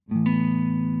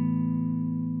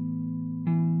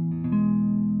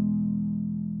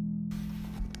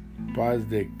Paz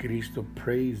de Cristo,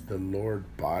 praise the Lord,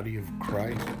 body of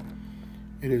Christ.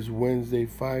 It is Wednesday,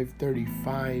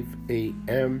 5:35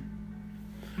 a.m.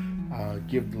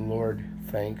 Give the Lord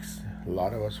thanks. A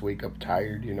lot of us wake up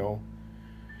tired,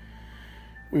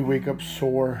 We wake up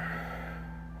sore.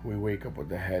 We wake up with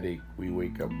a headache. We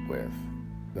wake up with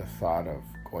the thought of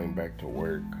going back to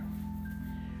work.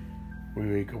 We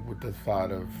wake up with the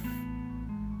thought of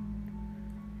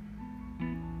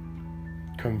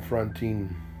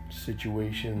confronting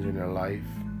situations in our life.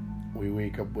 We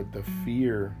wake up with the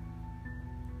fear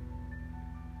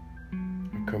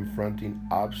of confronting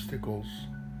obstacles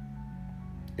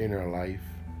in our life.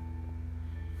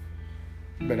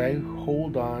 But I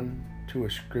hold on to a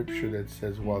scripture that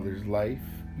says, while there's life,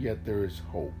 yet there is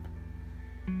hope.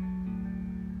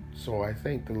 So I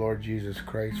thank the Lord Jesus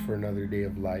Christ for another day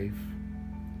of life.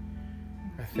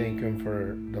 I thank Him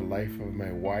for the life of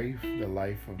my wife, the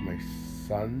life of my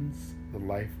sons, the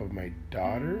life of my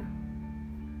daughter.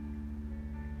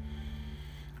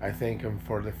 I thank Him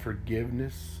for the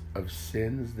forgiveness of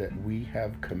sins that we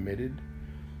have committed,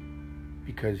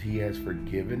 because He has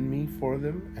forgiven me for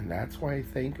them, and that's why I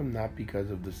thank Him, not because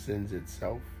of the sins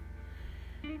itself.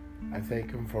 I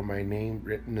thank Him for my name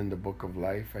written in the book of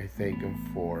life. I thank Him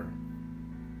for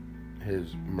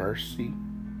His mercy,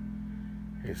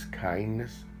 His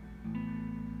kindness.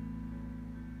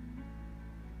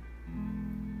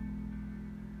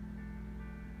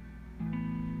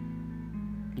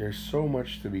 There's so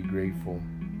much to be grateful.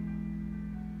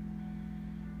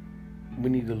 We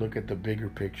need to look at the bigger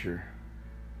picture.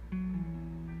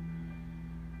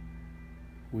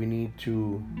 We need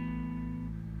to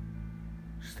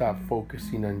stop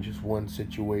focusing on just one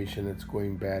situation that's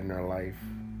going bad in our life.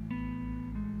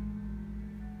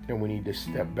 And we need to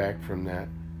step back from that.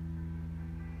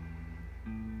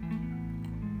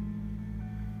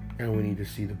 And we need to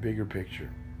see the bigger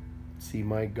picture. See,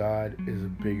 my God is a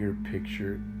bigger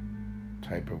picture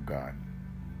type of God.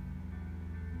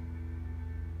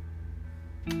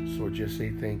 So just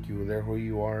say thank you. There where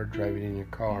you are, driving in your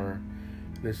car,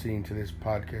 listening to this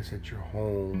podcast at your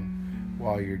home,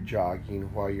 while you're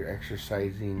jogging, while you're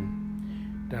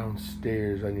exercising,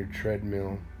 downstairs on your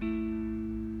treadmill.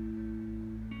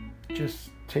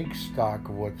 Just take stock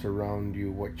of what's around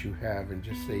you, what you have, and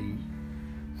just say,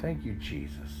 thank you,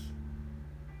 Jesus.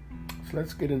 So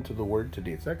let's get into the word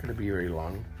today. It's not going to be very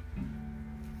long.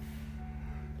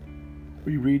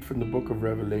 We read from the book of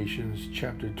Revelations,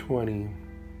 chapter 20.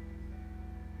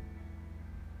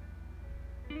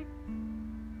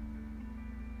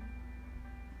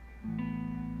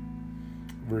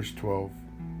 Verse 12.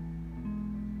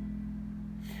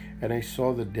 And I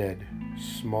saw the dead,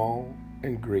 small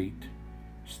and great,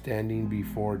 standing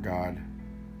before God.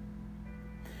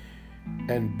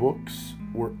 And books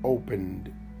were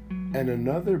opened, and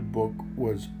another book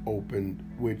was opened,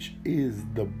 which is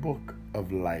the book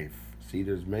of life. See,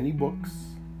 there's many books,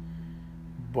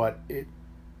 but it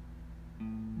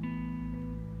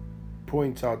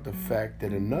points out the fact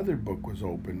that another book was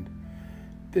opened.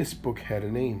 This book had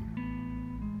a name.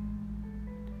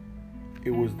 It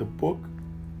was the book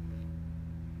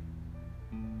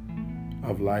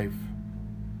of life,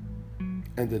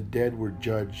 and the dead were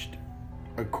judged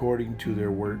according to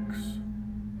their works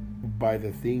by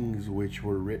the things which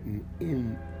were written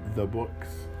in the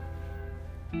books.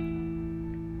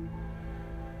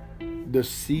 The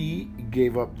sea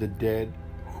gave up the dead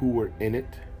who were in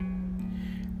it,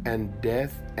 and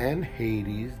death and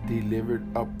Hades delivered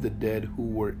up the dead who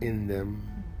were in them.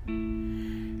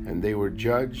 And they were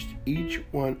judged, each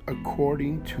one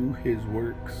according to his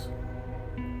works.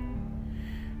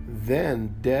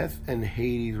 Then death and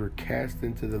Hades were cast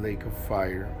into the lake of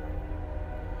fire.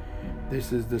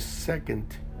 This is the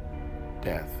second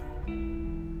death.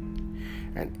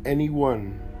 And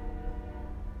anyone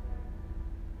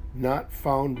not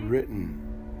found written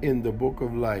in the book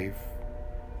of life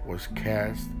was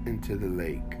cast into the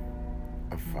lake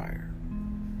of fire.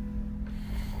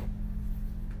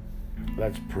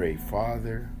 Let's pray.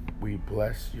 Father, we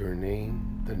bless your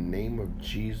name, the name of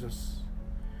Jesus.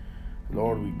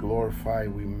 Lord, we glorify,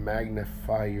 we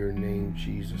magnify your name,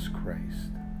 Jesus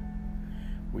Christ.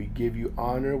 We give you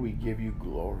honor, we give you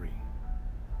glory.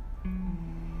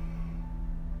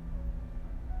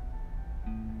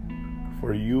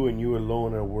 For you and you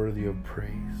alone are worthy of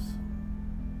praise.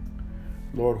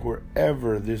 Lord,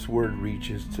 wherever this word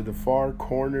reaches, to the far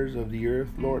corners of the earth,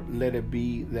 Lord, let it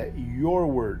be that your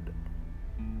word,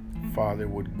 Father,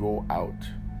 would go out.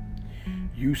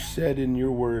 You said in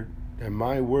your word, and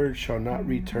my word shall not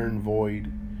return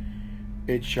void.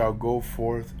 It shall go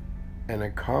forth and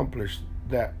accomplish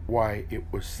that why it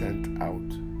was sent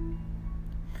out.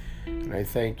 And I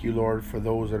thank you, Lord, for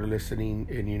those that are listening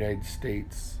in the United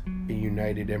States, in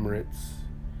United Emirates,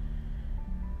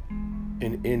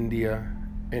 in India,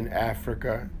 in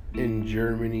Africa, in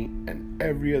Germany, and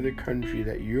every other country,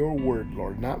 that your word,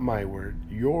 Lord, not my word,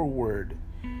 your word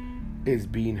is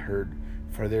being heard.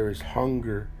 For there is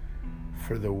hunger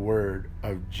for the word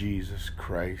of Jesus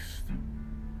Christ.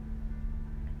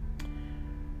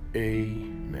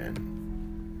 Amen.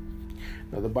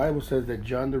 Now the Bible says that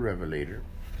John the Revelator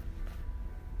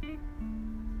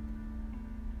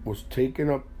was taken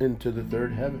up into the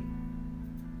third heaven.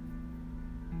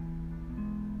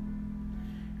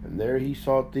 And there he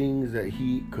saw things that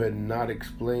he could not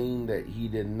explain, that he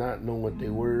did not know what they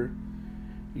were.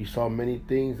 He saw many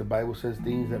things. The Bible says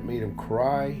things that made him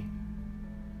cry,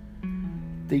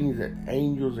 things that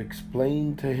angels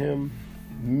explained to him,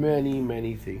 many,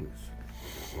 many things.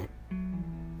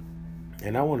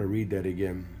 And I want to read that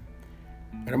again.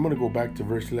 And I'm going to go back to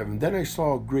verse 11. Then I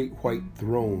saw a great white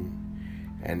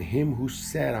throne, and him who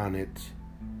sat on it,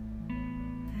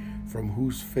 from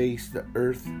whose face the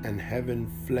earth and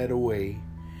heaven fled away,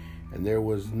 and there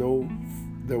was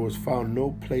found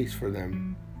no place for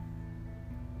them.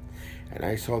 And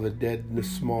I saw the dead and the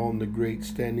small and the great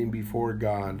standing before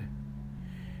God.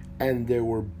 And there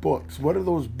were books. What are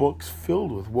those books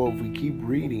filled with? Well, if we keep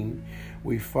reading,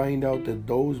 we find out that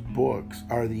those books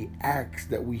are the acts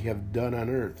that we have done on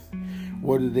earth.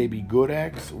 Whether they be good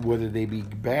acts, whether they be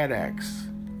bad acts.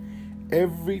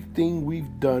 Everything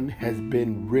we've done has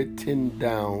been written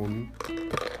down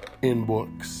in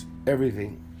books.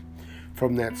 Everything.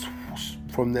 From that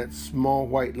small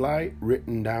white lie,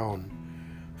 written down.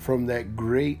 From that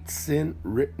great sin,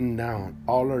 written down.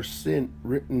 All our sin,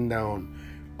 written down.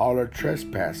 All our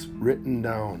trespass, written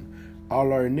down.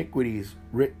 All our iniquities,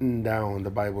 written down, the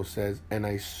Bible says. And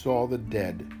I saw the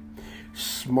dead,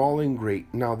 small and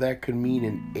great. Now that could mean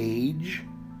an age,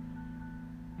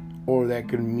 or that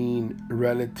could mean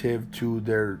relative to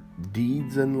their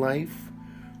deeds in life,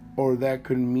 or that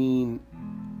could mean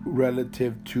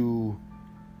relative to,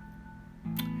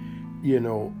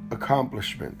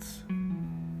 accomplishments.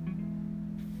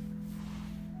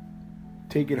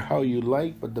 Take it how you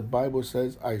like, but the Bible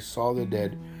says, I saw the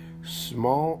dead,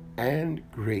 small and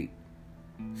great,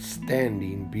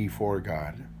 standing before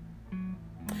God.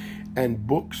 And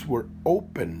books were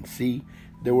open. See,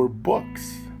 there were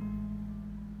books.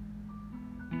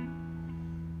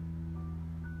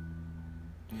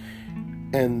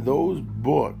 And those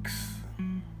books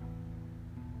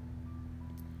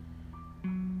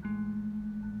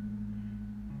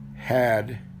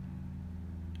had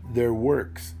their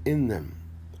works in them.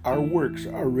 Our works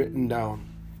are written down.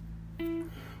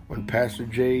 When Pastor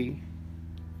Jay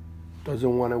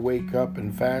doesn't want to wake up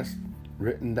and fast,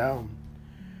 written down.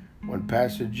 When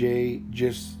Pastor Jay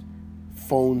just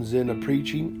phones in a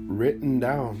preaching, written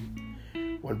down.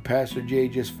 When Pastor Jay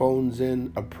just phones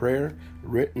in a prayer,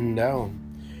 written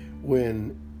down.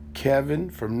 When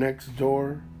Kevin from next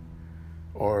door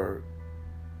or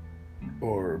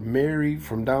Mary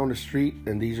from down the street,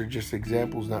 and these are just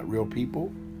examples, not real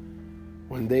people,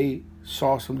 when they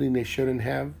saw something they shouldn't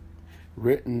have,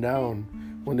 written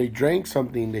down. When they drank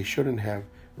something they shouldn't have,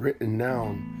 written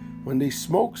down. When they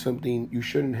smoked something you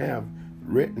shouldn't have,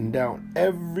 written down.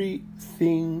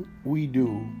 Everything we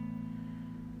do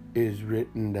is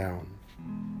written down.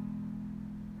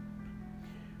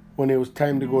 When it was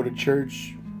time to go to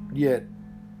church, yet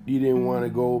you didn't want to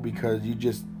go because you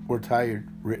just were tired,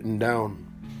 written down.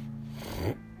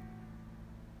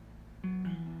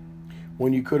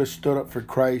 When you could have stood up for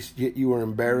Christ, yet you were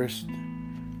embarrassed,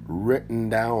 written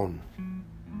down.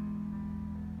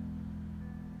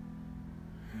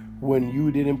 When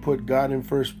you didn't put God in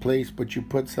first place, but you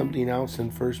put something else in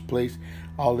first place,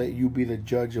 I'll let you be the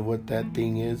judge of what that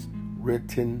thing is,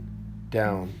 written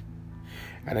down.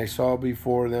 And I saw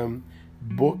before them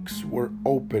books were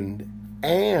opened,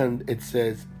 and it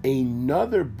says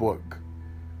another book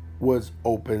was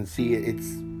opened. See,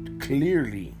 it's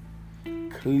clearly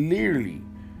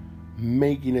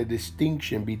making a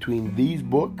distinction between these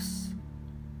books.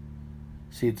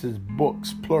 See, it says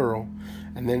books, plural,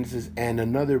 and then it says, and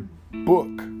another book,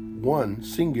 one,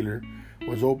 singular,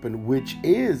 was opened, which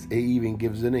is, it even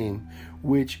gives a name,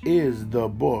 which is the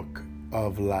book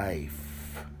of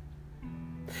life.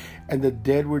 And the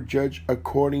dead were judged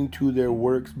according to their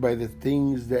works by the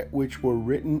things that which were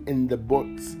written in the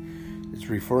books. It's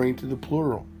referring to the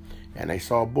plural. And I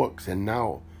saw books, and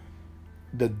now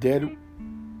the dead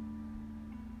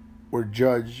were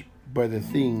judged by the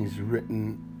things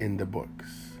written in the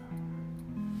books.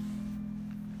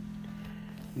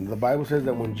 The Bible says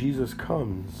that when Jesus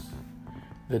comes,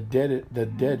 the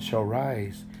dead shall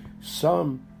rise.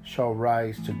 Some shall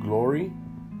rise to glory,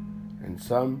 and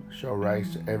some shall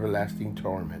rise to everlasting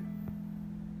torment.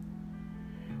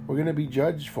 We're going to be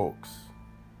judged, folks.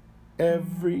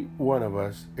 Every one of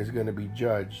us is going to be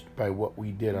judged by what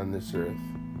we did on this earth,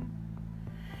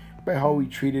 by how we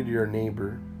treated your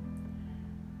neighbor,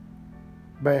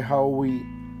 by how we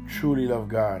truly love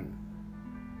God,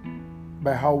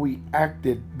 by how we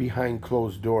acted behind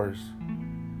closed doors,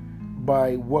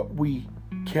 by what we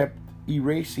kept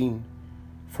erasing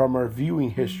from our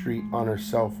viewing history on our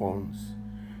cell phones,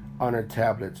 on our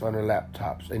tablets, on our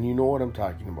laptops. And you know what I'm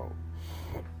talking about.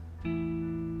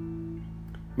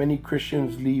 Many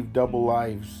Christians live double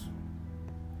lives,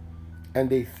 and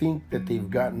they think that they've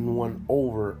gotten one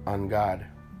over on God.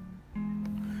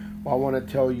 Well, I want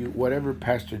to tell you, whatever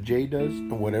Pastor Jay does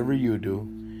and whatever you do,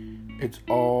 it's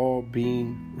all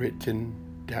being written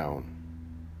down.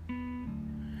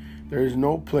 There is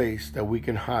no place that we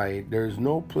can hide. There is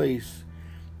no place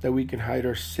that we can hide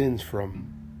our sins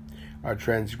from, our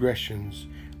transgressions,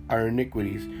 our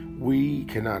iniquities. We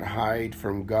cannot hide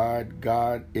from God.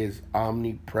 God is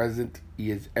omnipresent.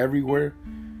 He is everywhere.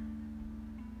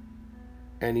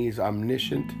 And He is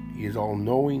omniscient. He is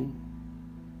all-knowing.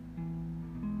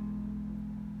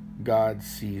 God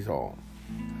sees all.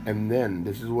 And then,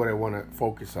 this is what I want to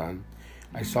focus on.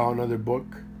 I saw another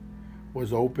book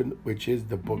was opened, which is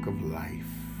the book of life.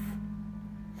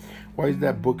 Why is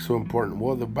that book so important?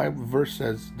 Well, the Bible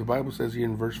says here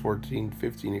in verse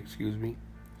 15,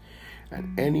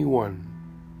 and anyone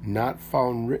not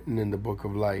found written in the book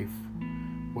of life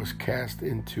was cast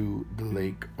into the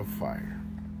lake of fire.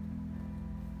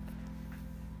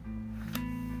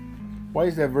 Why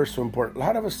is that verse so important? A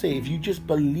lot of us say, if you just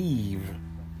believe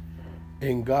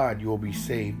in God, you will be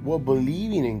saved. Well,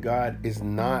 believing in God is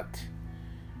not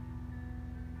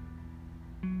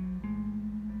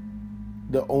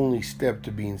the only step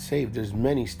to being saved. There's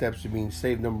many steps to being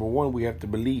saved. Number one, we have to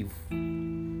believe.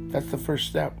 That's the first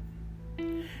step.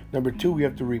 Number two, we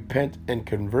have to repent and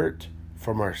convert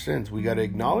from our sins. We got to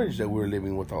acknowledge that we're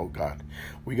living without God.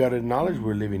 We got to acknowledge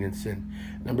we're living in sin.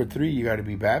 Number three, you got to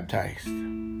be baptized.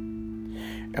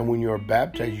 And when you are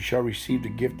baptized, you shall receive the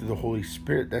gift of the Holy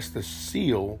Spirit. That's the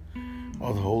seal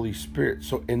of the Holy Spirit.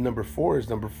 So in number 4 is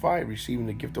number 5, receiving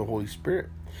the gift of the Holy Spirit.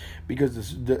 Because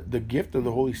the gift of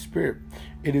the Holy Spirit,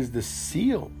 it is the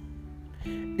seal.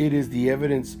 It is the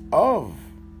evidence of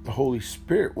the Holy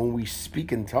Spirit when we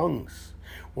speak in tongues,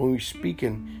 when we speak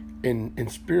in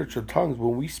spiritual tongues,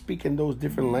 when we speak in those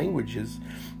different languages.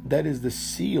 That is the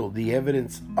seal, the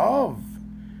evidence of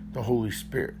the Holy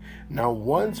Spirit. Now,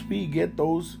 once we get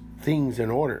those things in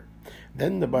order,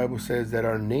 then the Bible says that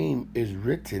our name is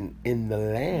written in the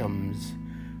Lamb's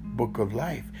book of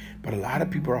life. But a lot of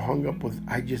people are hung up with,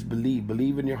 I just believe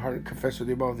in your heart and confess with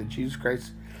your mouth that Jesus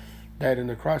Christ died on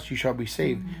the cross, you shall be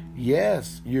saved.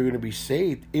 Yes, you're going to be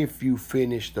saved if you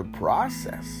finish the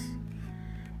process.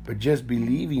 But just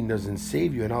believing doesn't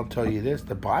save you. And I'll tell you this,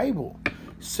 the Bible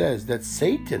says that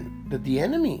Satan, that the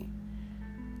enemy,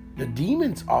 the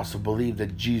demons also believe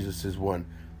that Jesus is one.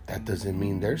 That doesn't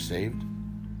mean they're saved.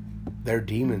 They're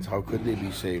demons. How could they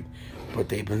be saved? But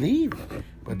they believe.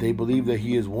 But they believe that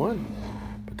He is one.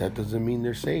 But that doesn't mean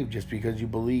they're saved. Just because you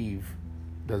believe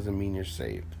doesn't mean you're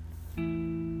saved.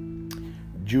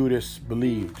 Judas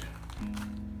believed.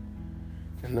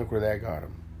 And look where that got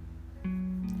him.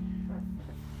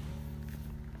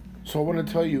 So I want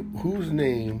to tell you whose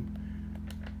name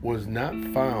was not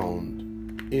found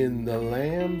in the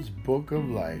Lamb's book of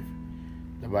life.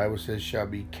 The Bible says shall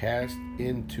be cast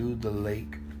into the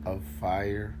lake of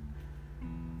fire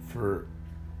for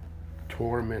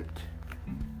torment.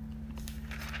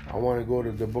 I want to go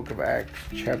to the book of Acts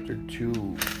chapter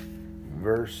 2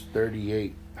 verse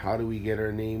 38. How do we get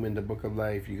our name in the book of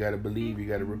life? You got to believe, you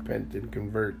got to repent and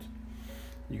convert,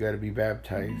 you got to be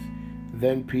baptized.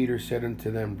 Then Peter said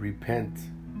unto them, repent,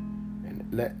 and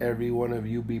let every one of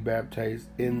you be baptized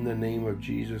in the name of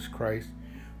Jesus Christ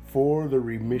for the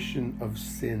remission of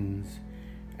sins,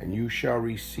 and you shall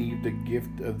receive the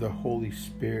gift of the Holy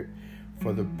Spirit,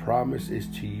 for the promise is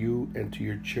to you and to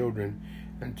your children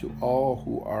and to all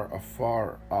who are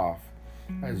afar off,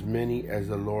 as many as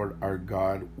the Lord our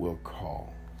God will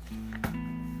call.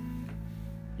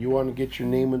 You want to get your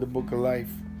name in the book of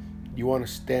life? You want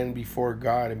to stand before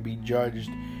God and be judged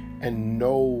and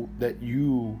know that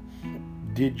you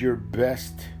did your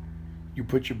best, you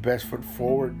put your best foot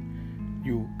forward?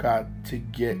 You got to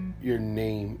get your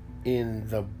name in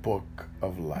the book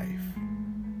of life.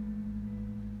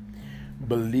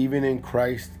 Believing in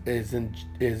Christ isn't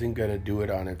going to do it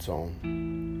on its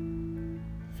own.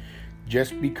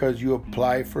 Just because you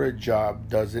apply for a job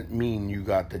doesn't mean you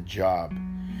got the job.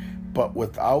 But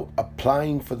without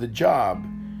applying for the job,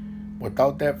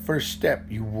 without that first step,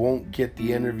 you won't get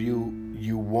the interview,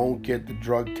 you won't get the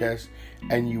drug test,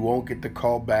 and you won't get the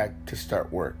call back to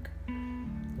start work.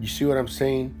 You see what I'm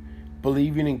saying?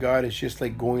 Believing in God is just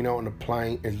like going out and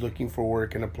applying, is looking for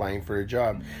work and applying for a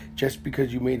job. Just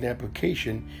because you made an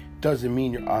application doesn't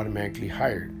mean you're automatically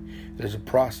hired. There's a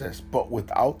process. But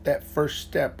without that first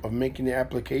step of making the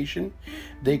application,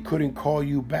 they couldn't call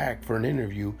you back for an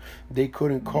interview. They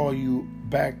couldn't call you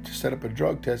back to set up a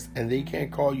drug test, and they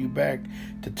can't call you back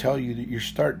to tell you that your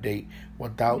start date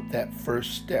without that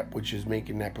first step, which is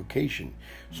making an application.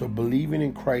 So believing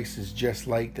in Christ is just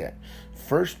like that.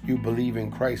 First, you believe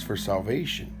in Christ for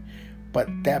salvation, but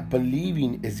that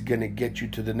believing is going to get you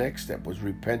to the next step, was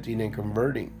repenting and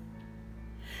converting.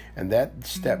 And that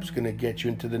step's going to get you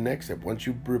into the next step. Once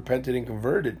you've repented and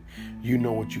converted, you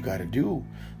know what you got to do.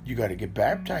 You got to get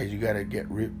baptized. You got to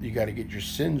get your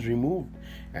sins removed.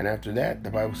 And after that,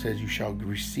 the Bible says you shall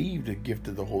receive the gift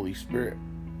of the Holy Spirit.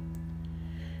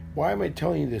 Why am I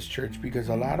telling you this, church? Because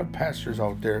a lot of pastors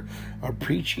out there are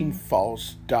preaching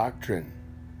false doctrine.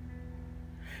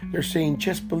 They're saying,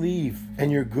 just believe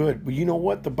and you're good. But you know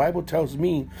what? The Bible tells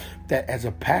me that as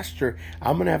a pastor,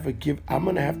 I'm gonna have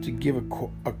to give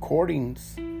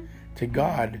accordance to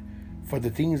God for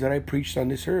the things that I preached on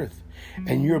this earth.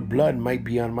 And your blood might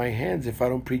be on my hands if I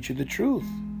don't preach you the truth.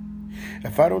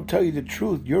 If I don't tell you the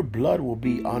truth, your blood will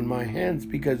be on my hands,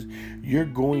 because you're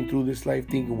going through this life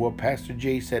thinking, well, Pastor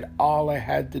Jay said all I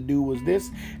had to do was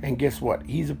this. And guess what?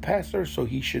 He's a pastor, so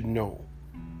he should know.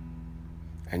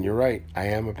 And you're right, I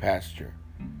am a pastor.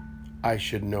 I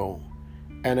should know.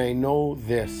 And I know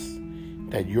this,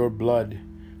 that your blood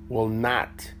will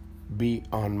not be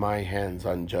on my hands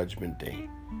on Judgment Day.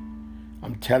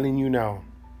 I'm telling you now,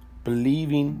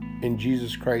 believing in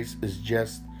Jesus Christ is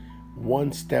just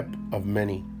one step of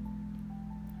many.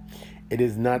 It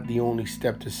is not the only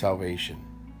step to salvation.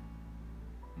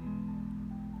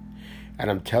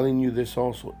 And I'm telling you this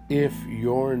also, if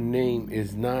your name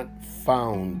is not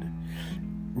found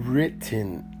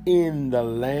written in the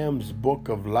Lamb's book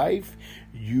of life,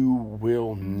 you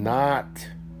will not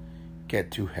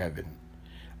get to heaven.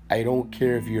 I don't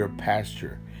care if you're a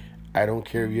pastor. I don't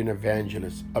care if you're an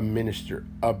evangelist, a minister,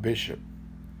 a bishop,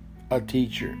 a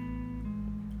teacher,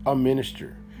 a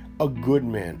minister, a good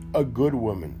man, a good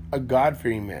woman, a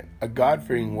God-fearing man, a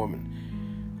God-fearing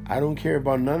woman. I don't care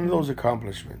about none of those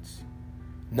accomplishments.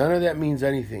 None of that means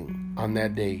anything on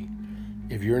that day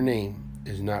if your name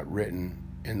is not written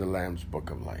in the Lamb's book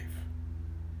of life.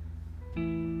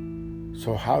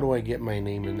 So how do I get my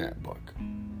name in that book?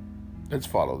 Let's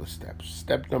follow the steps.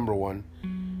 Step number 1,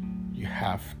 you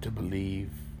have to believe.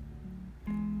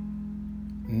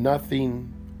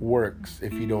 Nothing works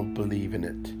if you don't believe in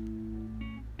it.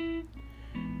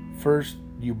 First,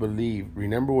 you believe.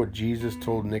 Remember what Jesus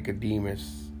told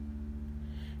Nicodemus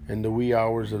in the wee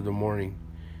hours of the morning.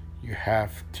 You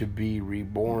have to be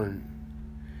reborn.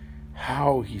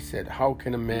 How, he said, how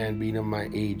can a man being of my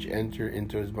age enter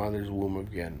into his mother's womb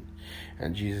again?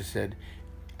 And Jesus said,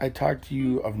 I talk to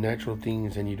you of natural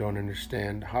things and you don't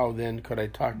understand. How then could I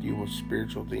talk to you of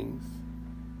spiritual things?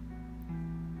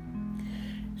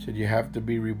 He said, you have to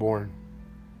be reborn.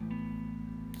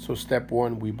 So step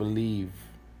 1, we believe.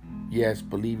 Yes,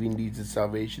 believing leads to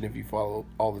salvation if you follow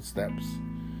all the steps.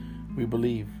 We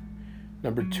believe.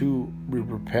 Number 2, we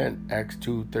repent. Acts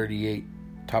 2:38,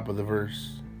 top of the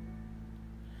verse.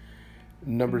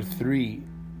 Number 3,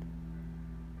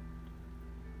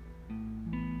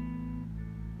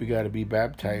 we got to be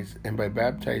baptized. And by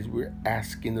baptized, we're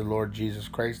asking the Lord Jesus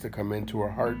Christ to come into our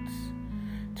hearts,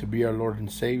 to be our Lord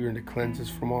and Savior, and to cleanse us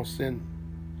from all sin.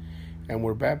 And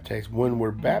we're baptized. When we're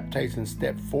baptized in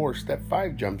step 4, step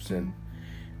 5 jumps in.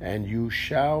 And you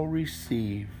shall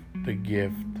receive the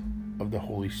gift of the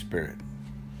Holy Spirit.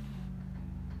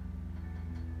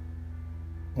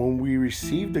 When we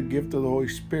receive the gift of the Holy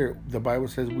Spirit, the Bible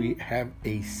says we have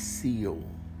a seal.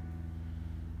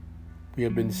 We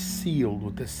have been sealed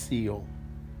with a seal.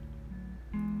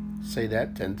 Say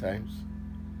that 10 times.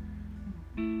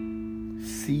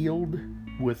 Sealed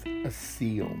with a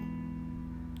seal.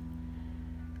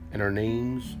 And our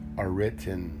names are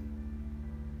written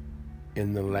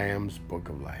in the Lamb's book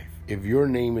of life. If your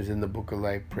name is in the book of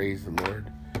life, praise the Lord.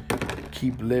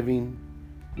 Keep living,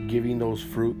 giving those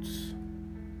fruits.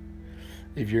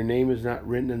 If your name is not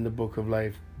written in the book of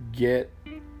life,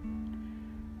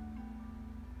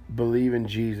 believe in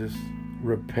Jesus,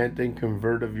 repent and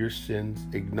convert of your sins,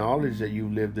 acknowledge that you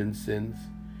lived in sins,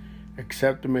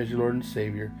 accept Him as your Lord and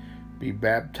Savior, be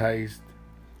baptized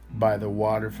by the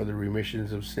water for the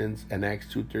remissions of sins, and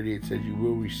Acts 2:38 says you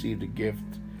will receive the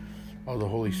gift of the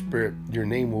Holy Spirit, your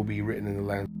name will be written in the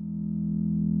Lamb's